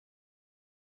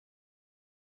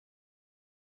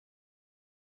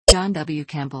John W.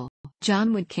 Campbell.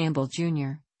 John Wood Campbell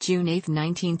Jr., June 8,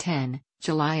 1910,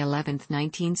 July 11,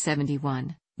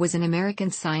 1971, was an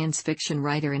American science fiction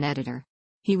writer and editor.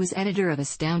 He was editor of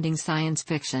Astounding Science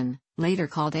Fiction, later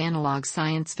called Analog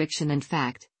Science Fiction and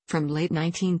Fact, from late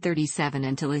 1937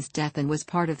 until his death, and was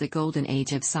part of the golden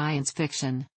age of science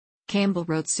fiction. Campbell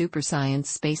wrote super science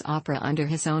space opera under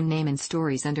his own name and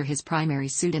stories under his primary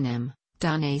pseudonym,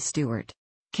 Don A. Stuart.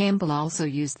 Campbell also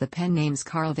used the pen names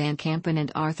Karl van Kampen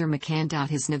and Arthur McCann.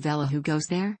 His novella Who Goes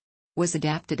There? Was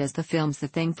adapted as the films The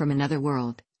Thing from Another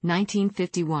World,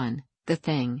 1951, The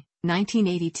Thing,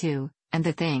 1982, and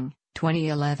The Thing,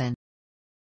 2011.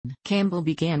 Campbell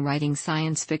began writing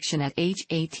science fiction at age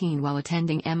 18 while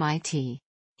attending MIT.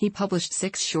 He published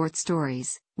 6 short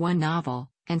stories, 1 novel,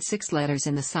 and 6 letters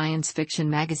in the science fiction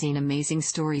magazine Amazing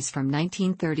Stories from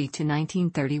 1930 to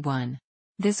 1931.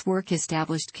 This work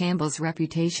established Campbell's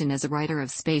reputation as a writer of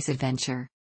space adventure.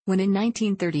 When in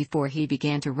 1934 he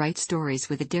began to write stories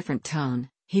with a different tone,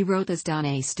 he wrote as Don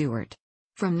A. Stuart.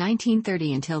 From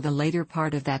 1930 until the later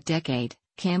part of that decade,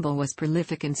 Campbell was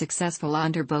prolific and successful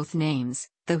under both names,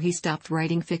 though he stopped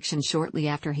writing fiction shortly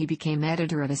after he became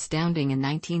editor of Astounding in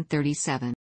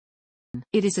 1937.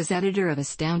 It is as editor of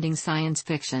Astounding Science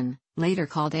Fiction, later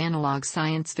called Analog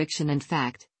Science Fiction and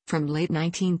Fact, from late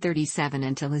 1937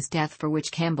 until his death, for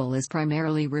which Campbell is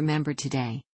primarily remembered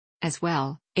today. As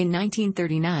well, in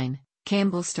 1939,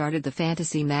 Campbell started the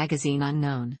fantasy magazine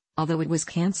Unknown, although it was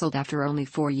cancelled after only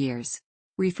 4 years.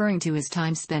 Referring to his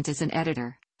time spent as an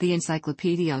editor, the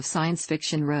Encyclopedia of Science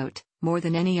Fiction wrote, more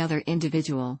than any other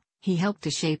individual, he helped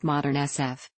to shape modern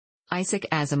SF. Isaac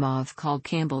Asimov called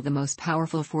Campbell the most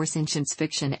powerful force in science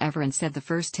fiction ever and said the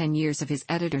first 10 years of his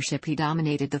editorship he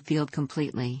dominated the field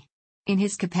completely. In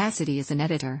his capacity as an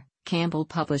editor, Campbell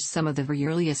published some of the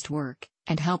earliest work,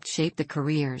 and helped shape the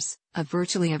careers of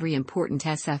virtually every important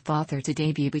SF author to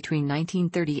debut between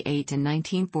 1938 and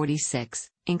 1946,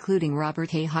 including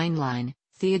Robert A. Heinlein,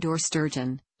 Theodore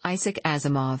Sturgeon, Isaac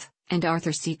Asimov, and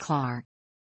Arthur C. Clarke.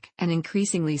 An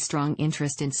increasingly strong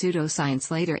interest in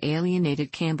pseudoscience later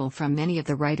alienated Campbell from many of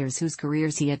the writers whose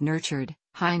careers he had nurtured.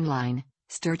 Heinlein,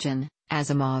 Sturgeon,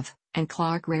 Asimov, and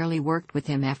Clarke rarely worked with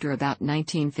him after about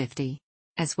 1950.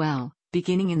 As well,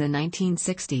 beginning in the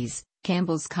 1960s,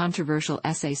 Campbell's controversial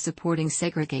essays supporting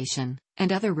segregation,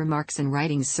 and other remarks and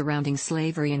writings surrounding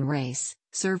slavery and race,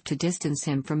 served to distance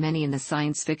him from many in the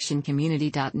science fiction community.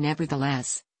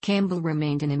 Nevertheless, Campbell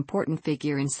remained an important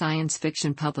figure in science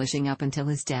fiction publishing up until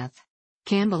his death.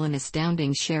 Campbell and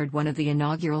Astounding shared one of the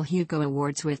inaugural Hugo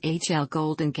Awards with H.L.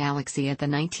 Golden Galaxy at the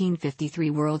 1953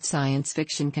 World Science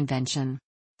Fiction Convention.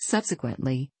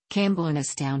 Subsequently, Campbell and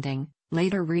Astounding,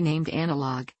 later renamed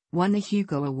Analog, won the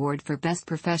Hugo Award for Best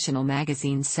Professional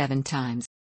Magazine 7 times.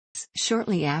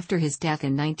 Shortly after his death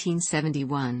in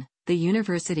 1971, the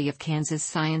University of Kansas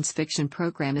Science Fiction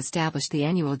Program established the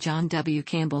annual John W.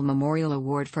 Campbell Memorial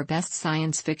Award for Best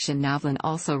Science Fiction Novel, and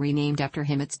also renamed after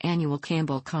him its annual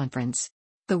Campbell Conference.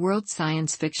 The World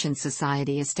Science Fiction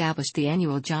Society established the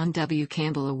annual John W.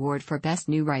 Campbell Award for Best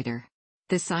New Writer.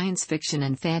 The Science Fiction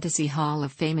and Fantasy Hall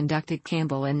of Fame inducted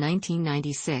Campbell in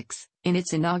 1996, in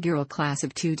its inaugural class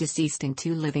of 2 deceased and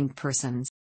 2 living persons.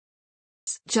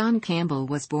 John Campbell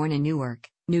was born in Newark,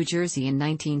 New Jersey in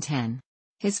 1910.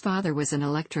 His father was an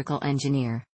electrical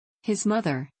engineer. His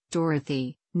mother,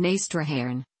 Dorothy, née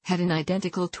Strahan, had an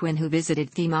identical twin who visited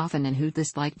them often and who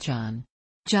disliked John.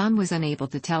 John was unable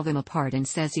to tell them apart and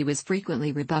says he was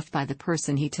frequently rebuffed by the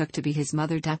person he took to be his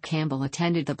mother. Campbell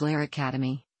attended the Blair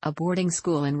Academy, a boarding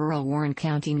school in rural Warren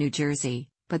County, New Jersey,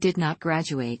 but did not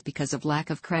graduate because of lack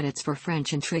of credits for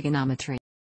French and trigonometry.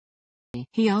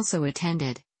 He also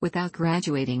attended, without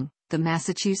graduating, the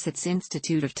Massachusetts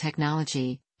Institute of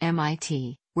Technology,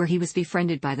 MIT, where he was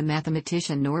befriended by the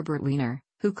mathematician Norbert Wiener,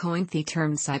 who coined the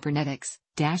term cybernetics,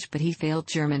 but he failed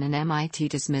German and MIT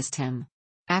dismissed him.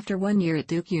 After 1 year at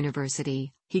Duke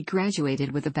University, he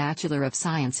graduated with a Bachelor of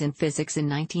Science in Physics in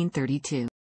 1932.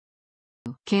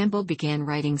 Campbell began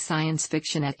writing science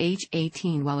fiction at age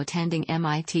 18 while attending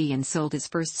MIT and sold his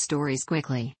first stories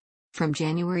quickly. From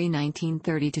January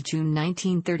 1930 to June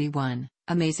 1931,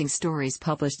 Amazing Stories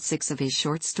published 6 of his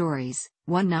short stories,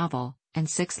 1 novel, and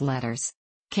 6 letters.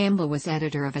 Campbell was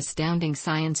editor of Astounding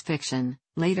Science Fiction,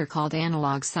 later called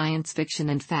Analog Science Fiction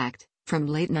and Fact, from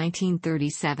late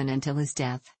 1937 until his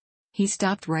death. He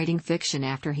stopped writing fiction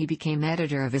after he became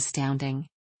editor of Astounding.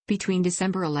 Between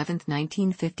December 11,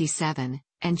 1957,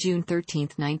 and June 13,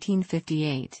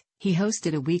 1958, he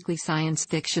hosted a weekly science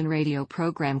fiction radio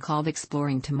program called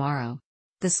Exploring Tomorrow.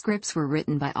 The scripts were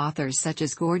written by authors such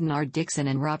as Gordon R. Dickson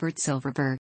and Robert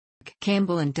Silverberg.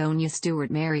 Campbell and Donia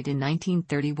Stewart married in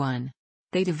 1931.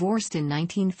 They divorced in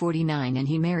 1949 and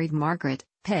he married Margaret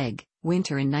Peg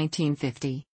Winter in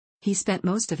 1950. He spent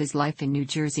most of his life in New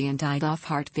Jersey and died of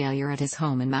heart failure at his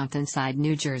home in Mountainside,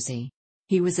 New Jersey.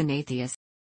 He was an atheist.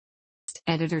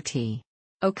 Editor T.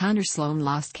 O'Connor Sloan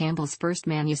lost Campbell's first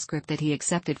manuscript that he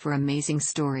accepted for Amazing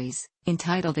Stories,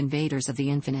 entitled Invaders of the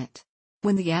Infinite.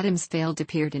 When the Atoms Failed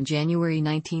appeared in January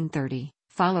 1930,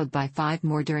 followed by 5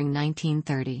 more during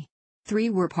 1930. 3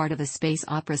 were part of a space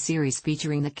opera series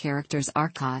featuring the characters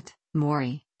Arcot,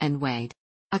 Maury, and Wade.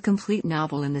 A complete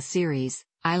novel in the series,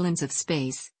 Islands of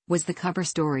Space, was the cover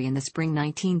story in the spring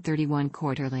 1931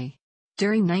 quarterly.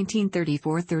 During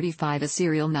 1934-35 a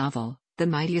serial novel, The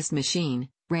Mightiest Machine,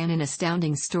 ran in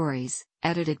Astounding Stories,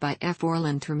 edited by F.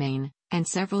 Orland Tremaine, and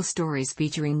several stories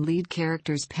featuring lead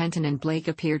characters Penton and Blake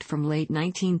appeared from late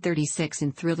 1936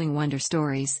 in Thrilling Wonder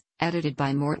Stories, edited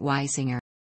by Mort Weisinger.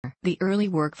 The early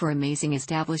work for Amazing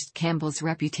established Campbell's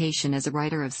reputation as a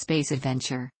writer of space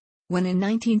adventure. When in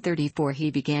 1934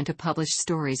 he began to publish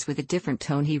stories with a different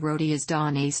tone, he wrote as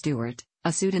Don A. Stuart,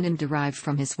 a pseudonym derived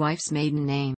from his wife's maiden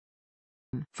name.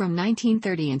 From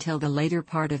 1930 until the later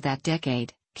part of that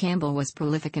decade, Campbell was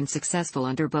prolific and successful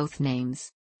under both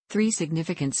names. 3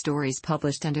 significant stories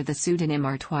published under the pseudonym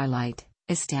are Twilight,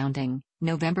 Astounding,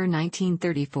 November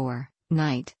 1934,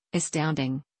 Night,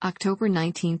 Astounding, October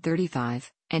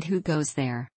 1935, and Who Goes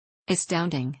There?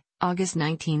 Astounding, August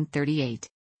 1938.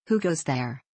 Who Goes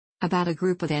There? About a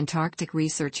group of Antarctic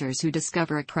researchers who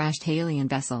discover a crashed alien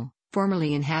vessel,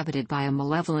 formerly inhabited by a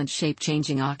malevolent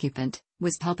shape-changing occupant,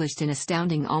 was published in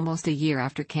Astounding almost a year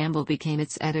after Campbell became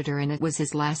its editor, and it was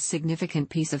his last significant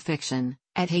piece of fiction.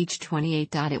 At age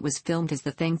 28. It was filmed as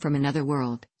The Thing from Another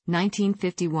World,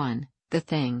 1951, The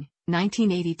Thing,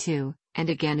 1982, and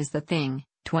again as The Thing,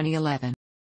 2011.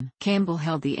 Campbell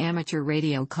held the amateur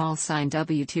radio call sign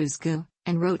W2's Goo,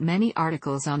 and wrote many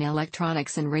articles on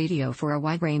electronics and radio for a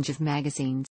wide range of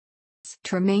magazines.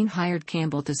 Tremaine hired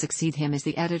Campbell to succeed him as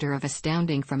the editor of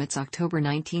Astounding from its October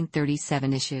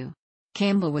 1937 issue.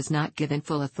 Campbell was not given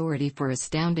full authority for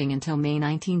Astounding until May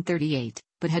 1938,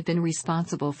 but had been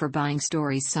responsible for buying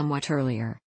stories somewhat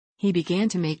earlier. He began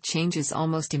to make changes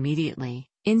almost immediately,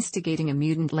 instigating a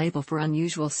mutant label for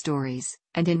unusual stories,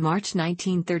 and in March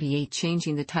 1938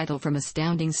 changing the title from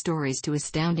Astounding Stories to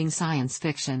Astounding Science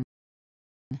Fiction.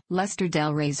 Lester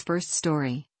Del Rey's first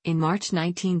story, in March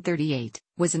 1938,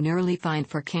 was an early find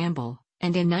for Campbell,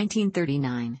 and in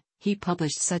 1939, he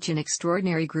published such an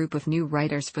extraordinary group of new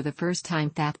writers for the first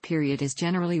time. That period is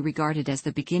generally regarded as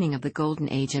the beginning of the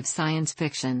golden age of science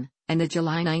fiction, and the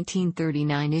July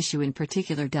 1939 issue in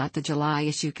particular. The July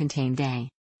issue contained A.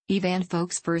 E. Van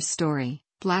Vogel's first story,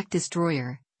 Black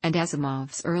Destroyer, and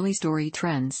Asimov's early story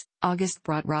trends. August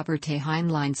brought Robert A.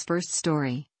 Heinlein's first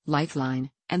story,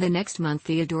 Lifeline, and the next month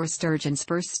Theodore Sturgeon's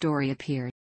first story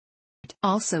appeared.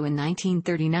 Also in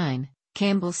 1939,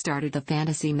 Campbell started the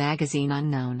fantasy magazine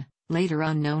Unknown, later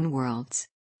Unknown Worlds.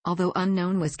 Although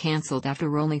Unknown was cancelled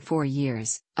after only 4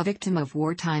 years, a victim of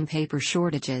wartime paper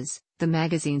shortages, the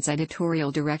magazine's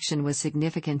editorial direction was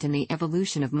significant in the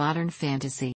evolution of modern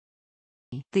fantasy.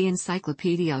 The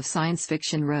Encyclopedia of Science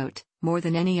Fiction wrote, more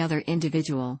than any other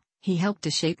individual, he helped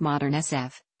to shape modern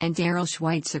SF, and Darrell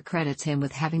Schweitzer credits him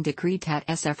with having decreed that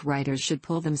SF writers should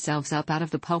pull themselves up out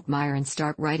of the pulp mire and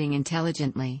start writing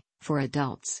intelligently, for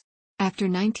adults. After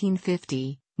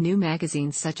 1950, new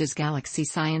magazines such as Galaxy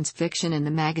Science Fiction and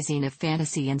the Magazine of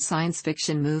Fantasy and Science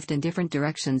Fiction moved in different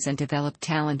directions and developed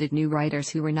talented new writers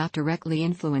who were not directly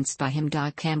influenced by him.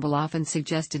 Campbell often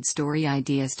suggested story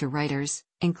ideas to writers,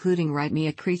 including "Write me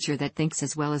a creature that thinks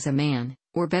as well as a man,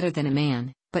 or better than a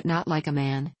man, but not like a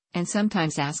man," and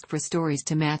sometimes asked for stories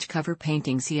to match cover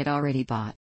paintings he had already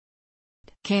bought.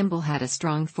 Campbell had a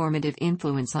strong formative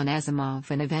influence on Asimov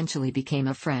and eventually became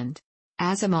a friend.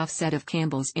 Asimov said of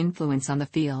Campbell's influence on the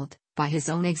field, by his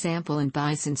own example and by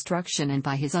his instruction and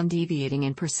by his undeviating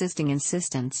and persisting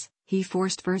insistence, he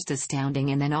forced first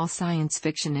Astounding and then all science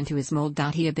fiction into his mold.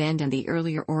 He abandoned the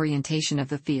earlier orientation of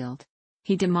the field.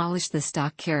 He demolished the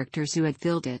stock characters who had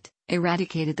filled it,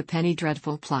 eradicated the penny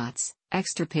dreadful plots,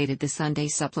 extirpated the Sunday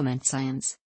supplement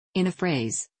science. In a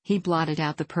phrase, he blotted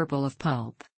out the purple of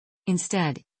pulp.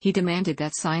 Instead, he demanded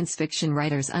that science fiction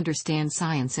writers understand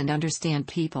science and understand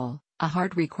people, a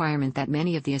hard requirement that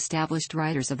many of the established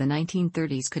writers of the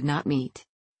 1930s could not meet.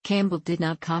 Campbell did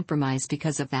not compromise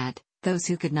because of that. Those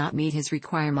who could not meet his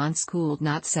requirements could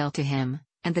not sell to him,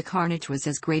 and the carnage was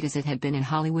as great as it had been in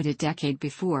Hollywood a decade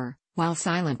before, while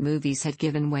silent movies had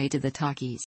given way to the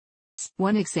talkies.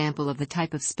 One example of the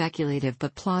type of speculative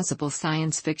but plausible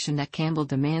science fiction that Campbell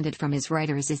demanded from his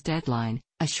writers is Deadline,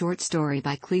 a short story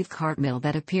by Cleve Cartmill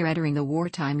that appeared during the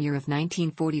wartime year of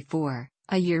 1944,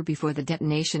 a year before the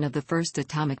detonation of the first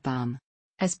atomic bomb.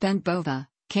 As Ben Bova,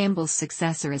 Campbell's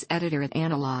successor as editor at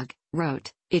Analog,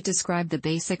 wrote, it described the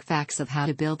basic facts of how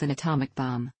to build an atomic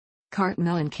bomb.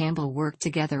 Cartmel and Campbell worked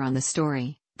together on the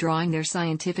story, drawing their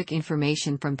scientific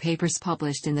information from papers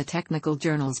published in the technical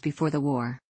journals before the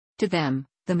war. To them,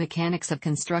 the mechanics of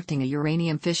constructing a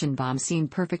uranium fission bomb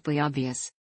seemed perfectly obvious.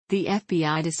 The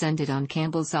FBI descended on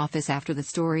Campbell's office after the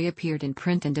story appeared in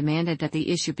print and demanded that the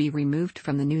issue be removed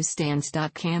from the newsstands.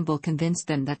 Campbell convinced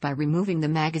them that by removing the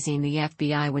magazine the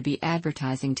FBI would be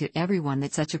advertising to everyone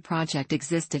that such a project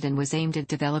existed and was aimed at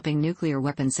developing nuclear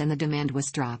weapons, and the demand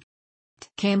was dropped.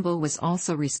 Campbell was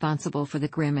also responsible for the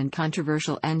grim and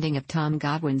controversial ending of Tom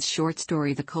Godwin's short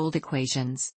story The Cold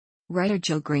Equations. Writer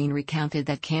Joe Green recounted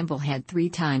that Campbell had 3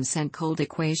 times sent cold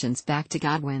equations back to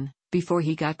Godwin. Before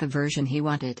he got the version he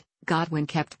wanted, Godwin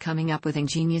kept coming up with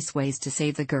ingenious ways to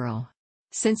save the girl.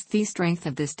 Since the strength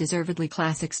of this deservedly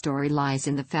classic story lies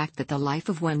in the fact that the life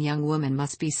of one young woman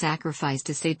must be sacrificed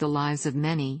to save the lives of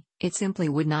many, it simply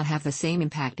would not have the same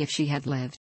impact if she had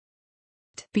lived.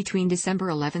 Between December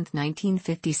 11,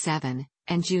 1957,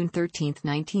 and June 13,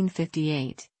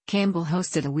 1958, Campbell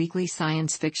hosted a weekly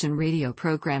science fiction radio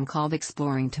program called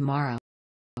Exploring Tomorrow.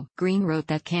 Green wrote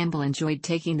that Campbell enjoyed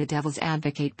taking the devil's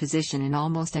advocate position in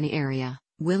almost any area,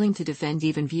 willing to defend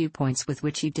even viewpoints with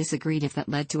which he disagreed if that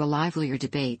led to a livelier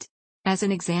debate. As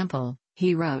an example,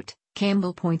 he wrote,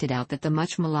 Campbell pointed out that the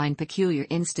much maligned peculiar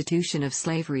institution of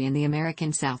slavery in the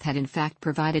American South had in fact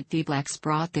provided the blacks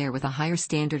brought there with a higher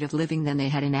standard of living than they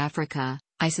had in Africa.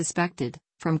 I suspected,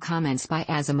 from comments by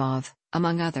Asimov,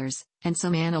 among others, and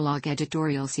some analog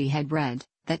editorials he had read,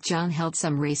 that John held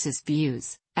some racist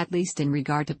views, at least in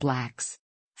regard to blacks.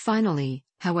 Finally,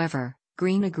 however,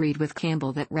 Green agreed with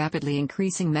Campbell that rapidly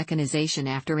increasing mechanization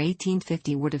after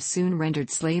 1850 would have soon rendered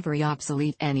slavery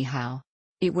obsolete anyhow.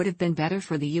 It would have been better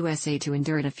for the USA to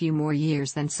endure it a few more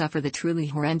years than suffer the truly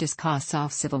horrendous costs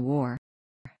of Civil War.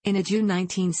 In a June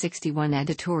 1961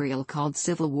 editorial called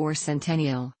Civil War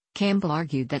Centennial, Campbell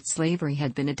argued that slavery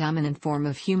had been a dominant form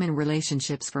of human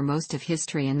relationships for most of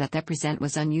history and that present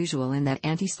was unusual in that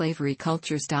anti-slavery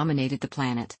cultures dominated the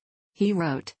planet. He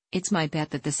wrote, it's my bet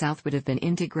that the South would have been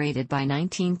integrated by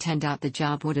 1910. The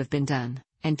job would have been done,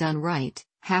 and done right,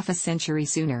 half a century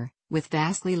sooner, with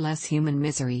vastly less human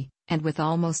misery, and with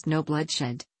almost no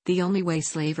bloodshed. The only way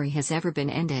slavery has ever been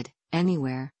ended,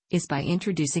 anywhere, is by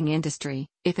introducing industry.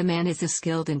 If a man is a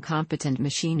skilled and competent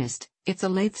machinist, if the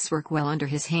lathes work well under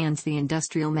his hands, the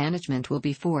industrial management will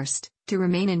be forced to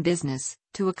remain in business,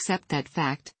 to accept that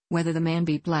fact, whether the man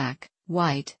be black,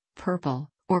 white, purple,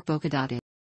 or polka-dotted.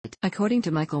 According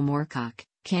to Michael Moorcock,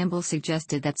 Campbell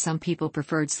suggested that some people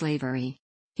preferred slavery.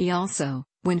 He also,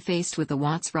 when faced with the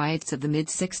Watts riots of the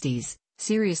mid-60s,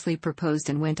 seriously proposed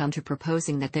and went on to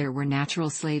proposing that there were natural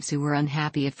slaves who were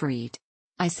unhappy if freed.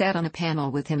 I sat on a panel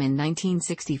with him in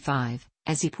 1965,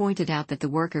 as he pointed out that the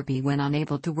worker bee when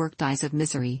unable to work dies of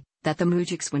misery, that the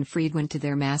mujiks when freed went to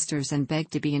their masters and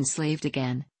begged to be enslaved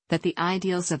again, that the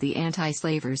ideals of the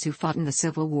anti-slavers who fought in the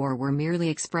Civil War were merely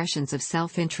expressions of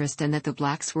self-interest, and that the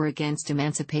blacks were against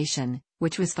emancipation,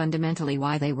 which was fundamentally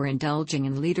why they were indulging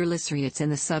in leaderless riots in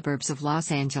the suburbs of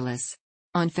Los Angeles.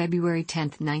 On February 10,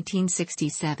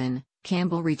 1967,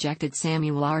 Campbell rejected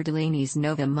Samuel R. Delaney's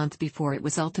novella a month before it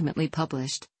was ultimately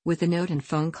published, with a note and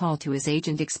phone call to his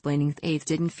agent explaining that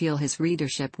didn't feel his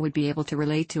readership would be able to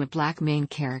relate to a black main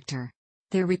character.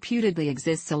 There reputedly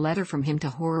exists a letter from him to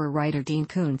horror writer Dean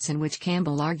Koontz in which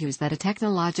Campbell argues that a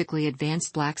technologically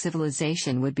advanced black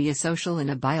civilization would be a social and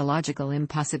a biological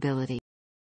impossibility.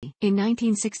 In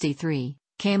 1963,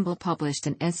 Campbell published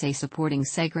an essay supporting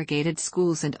segregated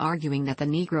schools and arguing that the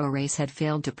Negro race had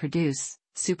failed to produce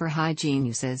super high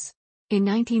geniuses. In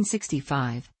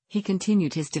 1965, he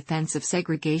continued his defense of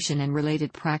segregation and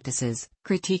related practices,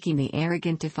 critiquing the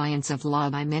arrogant defiance of law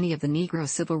by many of the Negro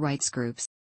civil rights groups.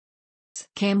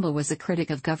 Campbell was a critic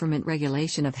of government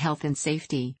regulation of health and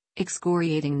safety,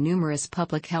 excoriating numerous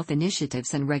public health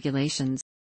initiatives and regulations.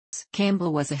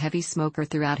 Campbell was a heavy smoker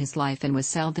throughout his life and was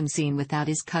seldom seen without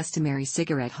his customary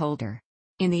cigarette holder.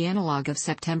 In the Analog of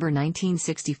September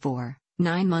 1964,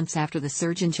 9 months after the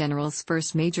Surgeon General's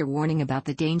first major warning about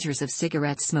the dangers of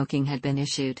cigarette smoking had been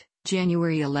issued,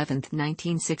 January 11,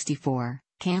 1964,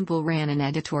 Campbell ran an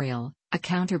editorial, a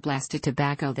counterblast to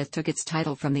tobacco that took its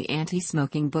title from the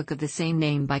anti-smoking book of the same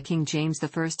name by King James I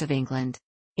of England.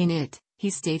 In it, he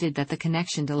stated that the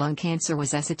connection to lung cancer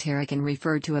was esoteric and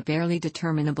referred to a barely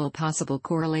determinable possible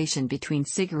correlation between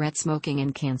cigarette smoking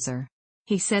and cancer.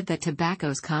 He said that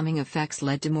tobacco's calming effects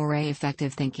led to more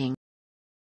effective thinking.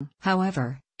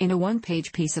 However, in a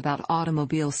one-page piece about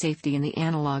automobile safety in the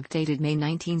Analog dated May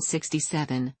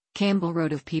 1967, Campbell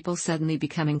wrote of people suddenly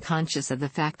becoming conscious of the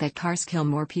fact that cars kill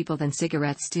more people than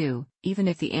cigarettes do, even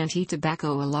if the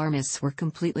anti-tobacco alarmists were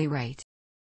completely right.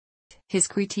 His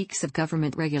critiques of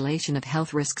government regulation of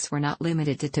health risks were not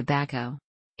limited to tobacco.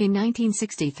 In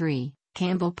 1963,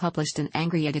 Campbell published an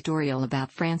angry editorial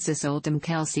about Francis Oldham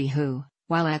Kelsey who,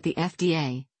 while at the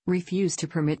FDA, refused to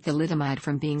permit thalidomide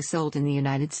from being sold in the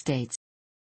United States.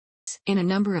 In a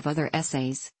number of other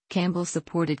essays, Campbell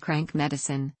supported crank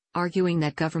medicine, arguing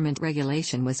that government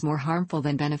regulation was more harmful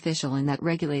than beneficial and that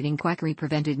regulating quackery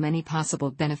prevented many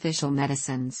possible beneficial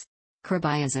medicines.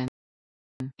 Crabyism.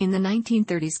 In the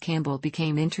 1930s, Campbell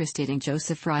became interested in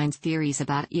Joseph Ryan's theories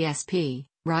about ESP.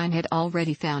 Ryan had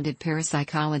already founded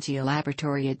parapsychology, a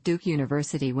laboratory at Duke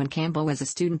University when Campbell was a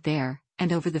student there,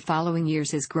 and over the following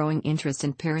years his growing interest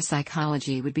in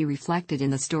parapsychology would be reflected in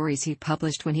the stories he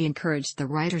published when he encouraged the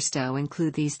writers to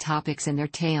include these topics in their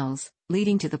tales,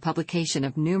 leading to the publication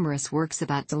of numerous works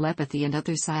about telepathy and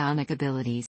other psionic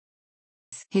abilities.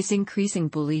 His increasing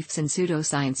beliefs in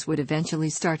pseudoscience would eventually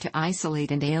start to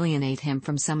isolate and alienate him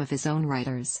from some of his own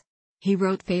writers. He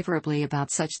wrote favorably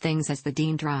about such things as the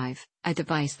Dean drive, a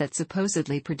device that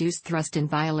supposedly produced thrust in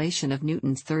violation of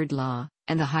Newton's third law,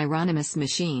 and the Hieronymus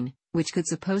machine, which could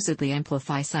supposedly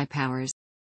amplify psi powers.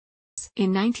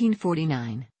 In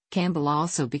 1949, Campbell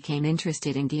also became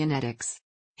interested in Dianetics.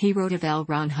 He wrote of L.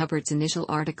 Ron Hubbard's initial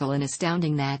article in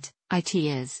Astounding that, "It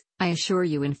is, I assure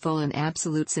you in full and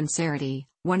absolute sincerity,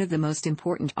 one of the most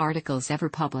important articles ever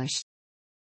published."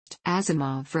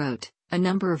 Asimov wrote, "A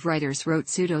number of writers wrote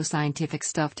pseudoscientific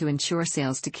stuff to ensure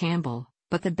sales to Campbell,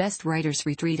 but the best writers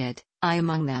retreated, I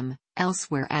among them."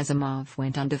 Elsewhere, Asimov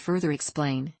went on to further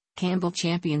explain, Campbell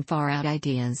championed far-out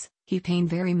ideas, he pained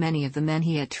very many of the men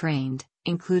he had trained,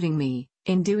 including me,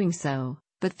 in doing so,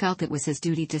 but felt it was his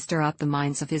duty to stir up the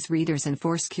minds of his readers and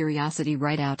force curiosity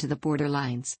right out to the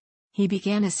borderlines. He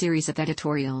began a series of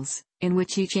editorials, in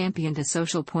which he championed a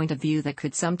social point of view that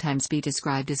could sometimes be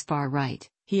described as far-right.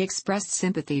 He expressed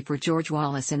sympathy for George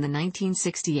Wallace in the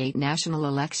 1968 national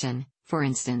election, for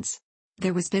instance.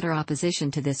 There was bitter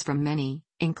opposition to this from many,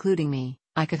 including me.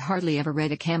 I could hardly ever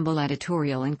read a Campbell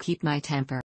editorial and keep my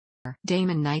temper.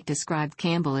 Damon Knight described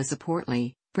Campbell as a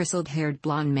portly, bristled-haired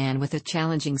blond man with a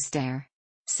challenging stare.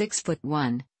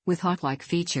 6'1", with hawk-like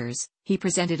features, he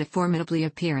presented a formidable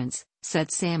appearance,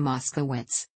 said Sam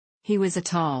Moskowitz. He was a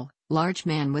tall, large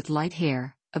man with light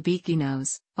hair, a beaky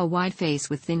nose, a wide face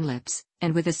with thin lips,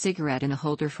 and with a cigarette in a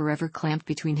holder forever clamped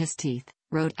between his teeth,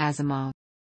 wrote Asimov.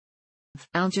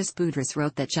 Algis Budrys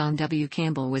wrote that John W.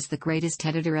 Campbell was the greatest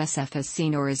editor SF has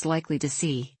seen or is likely to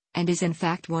see, and is in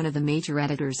fact one of the major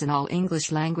editors in all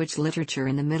English-language literature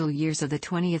in the middle years of the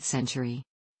 20th century.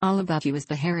 All about you was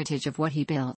the heritage of what he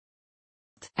built.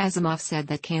 Asimov said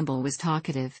that Campbell was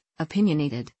talkative,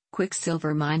 opinionated,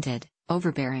 quicksilver-minded,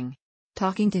 overbearing.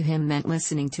 Talking to him meant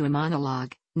listening to a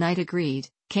monologue. Knight agreed,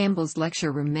 Campbell's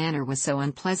lecture room manner was so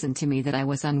unpleasant to me that I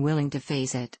was unwilling to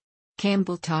face it.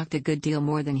 Campbell talked a good deal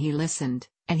more than he listened,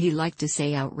 and he liked to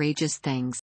say outrageous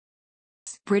things.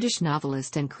 British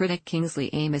novelist and critic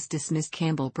Kingsley Amis dismissed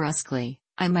Campbell brusquely.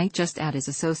 I might just add as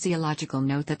a sociological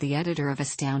note that the editor of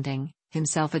Astounding,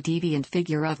 himself a deviant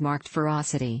figure of marked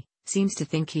ferocity, seems to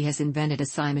think he has invented a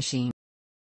psi machine.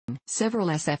 Several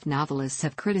SF novelists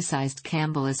have criticized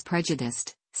Campbell as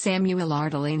prejudiced, Samuel R.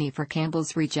 Delany for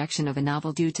Campbell's rejection of a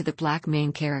novel due to the black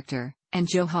main character, and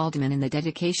Joe Haldeman in The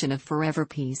Dedication of Forever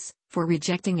Peace, for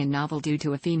rejecting a novel due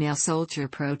to a female soldier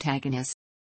protagonist.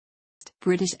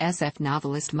 British SF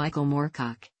novelist Michael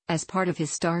Moorcock, as part of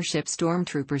his Starship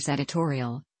Stormtroopers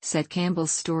editorial, said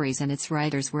Campbell's stories and its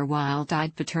writers were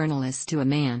wild-eyed paternalists to a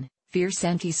man, fierce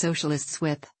anti-socialists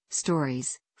with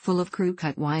stories full of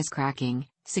crew-cut wisecracking,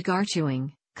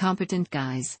 cigar-chewing, competent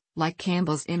guys, like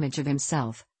Campbell's image of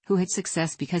himself, who had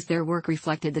success because their work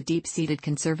reflected the deep-seated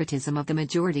conservatism of the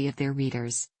majority of their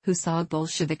readers, who saw a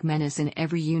Bolshevik menace in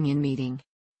every union meeting.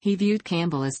 He viewed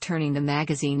Campbell as turning the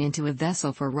magazine into a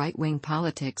vessel for right-wing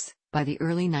politics. By the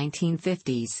early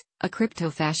 1950s, a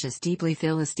crypto-fascist deeply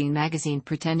Philistine magazine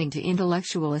pretending to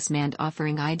intellectualists meant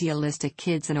offering idealistic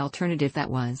kids an alternative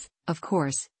that was, of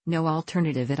course, no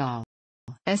alternative at all.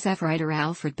 SF writer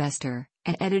Alfred Bester,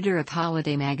 an editor of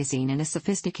Holiday magazine and a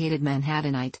sophisticated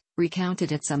Manhattanite,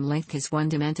 recounted at some length his one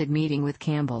demented meeting with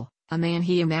Campbell, a man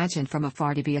he imagined from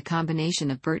afar to be a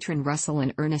combination of Bertrand Russell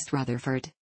and Ernest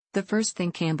Rutherford. The first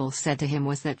thing Campbell said to him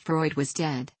was that Freud was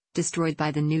dead, destroyed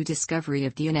by the new discovery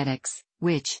of Dianetics,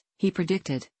 which, he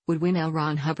predicted, would win L.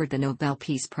 Ron Hubbard the Nobel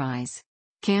Peace Prize.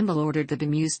 Campbell ordered the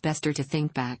bemused Bester to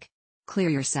think back. Clear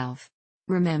yourself.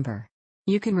 Remember.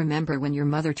 You can remember when your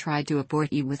mother tried to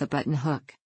abort you with a button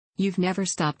hook. You've never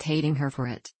stopped hating her for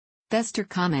it. Bester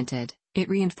commented, It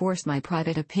reinforced my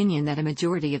private opinion that a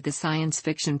majority of the science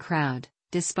fiction crowd,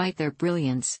 despite their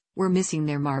brilliance, were missing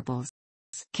their marbles.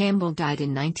 Campbell died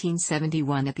in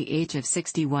 1971 at the age of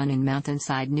 61 in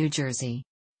Mountainside, New Jersey.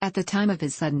 At the time of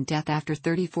his sudden death after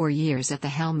 34 years at the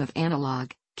helm of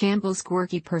Analog, Campbell's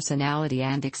quirky personality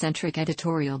and eccentric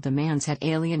editorial demands had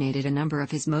alienated a number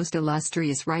of his most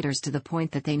illustrious writers to the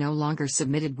point that they no longer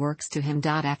submitted works to him.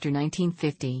 After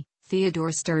 1950,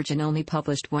 Theodore Sturgeon only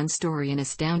published one story in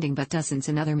Astounding but dozens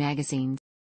in other magazines.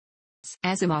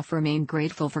 Asimov remained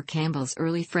grateful for Campbell's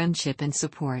early friendship and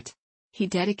support. He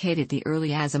dedicated the early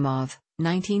Asimov,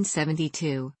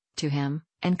 1972, to him,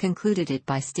 and concluded it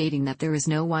by stating that there is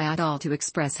no way at all to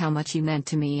express how much he meant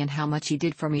to me and how much he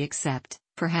did for me except,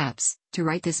 perhaps, to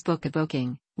write this book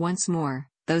evoking, once more,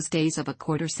 those days of a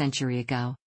quarter-century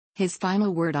ago. His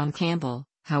final word on Campbell,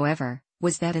 however,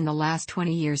 was that in the last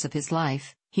 20 years of his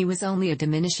life, he was only a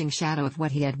diminishing shadow of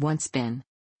what he had once been.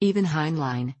 Even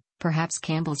Heinlein, perhaps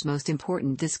Campbell's most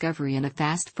important discovery and a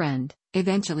fast friend,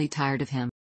 eventually tired of him.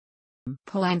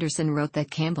 Paul Anderson wrote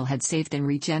that Campbell had saved and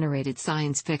regenerated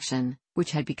science fiction,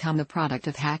 which had become the product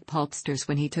of hack pulpsters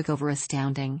when he took over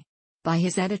Astounding. By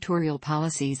his editorial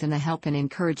policies and the help and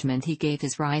encouragement he gave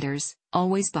his writers,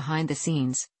 always behind the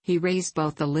scenes, he raised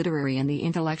both the literary and the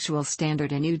intellectual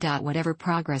standard anew. Whatever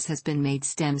progress has been made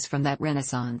stems from that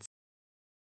renaissance.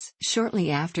 Shortly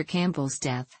after Campbell's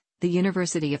death, the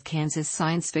University of Kansas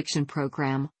Science Fiction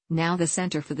Program, now the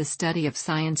Center for the Study of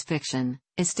Science Fiction,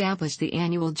 established the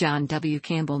annual John W.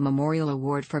 Campbell Memorial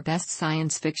Award for Best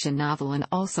Science Fiction Novel and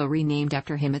also renamed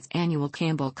after him its annual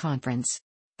Campbell Conference.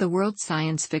 The World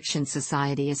Science Fiction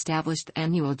Society established the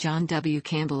annual John W.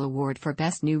 Campbell Award for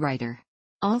Best New Writer.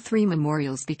 All three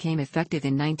memorials became effective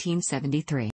in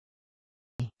 1973.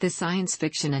 The Science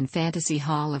Fiction and Fantasy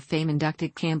Hall of Fame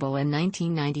inducted Campbell in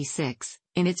 1996,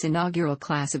 in its inaugural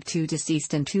class of 2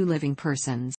 deceased and 2 living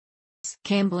persons.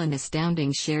 Campbell and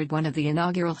Astounding shared one of the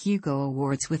inaugural Hugo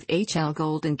Awards with H.L.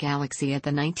 Golden Galaxy at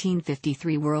the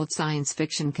 1953 World Science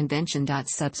Fiction Convention.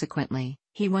 Subsequently,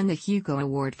 he won the Hugo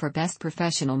Award for Best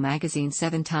Professional Magazine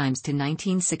 7 times to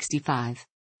 1965.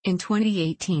 In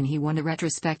 2018 he won a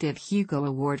retrospective Hugo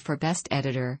Award for Best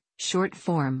Editor, Short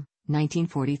Form,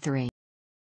 1943.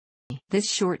 This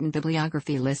shortened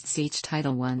bibliography lists each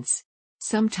title once.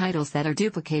 Some titles that are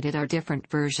duplicated are different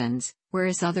versions,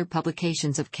 whereas other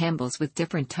publications of Campbell's with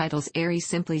different titles are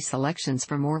simply selections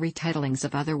for more retitling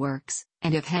of other works,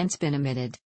 and have hence been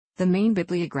omitted. The main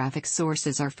bibliographic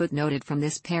sources are footnoted from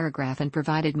this paragraph and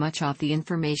provided much of the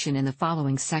information in the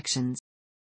following sections.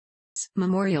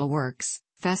 Memorial works,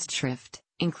 Festschrift,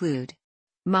 include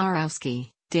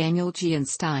Marowski, Daniel G. and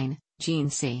Stein, Gene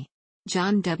C.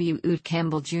 John W. Wood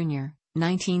Campbell Jr.,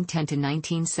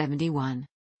 1910–1971.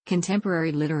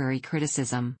 Contemporary Literary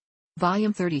Criticism.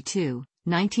 Volume 32,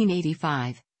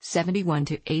 1985,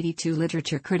 71–82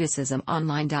 Literature Criticism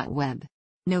Online. Web.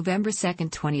 November 2,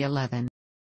 2011.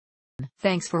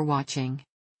 Thanks for watching.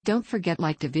 Don't forget to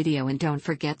like the video and don't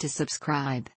forget to subscribe.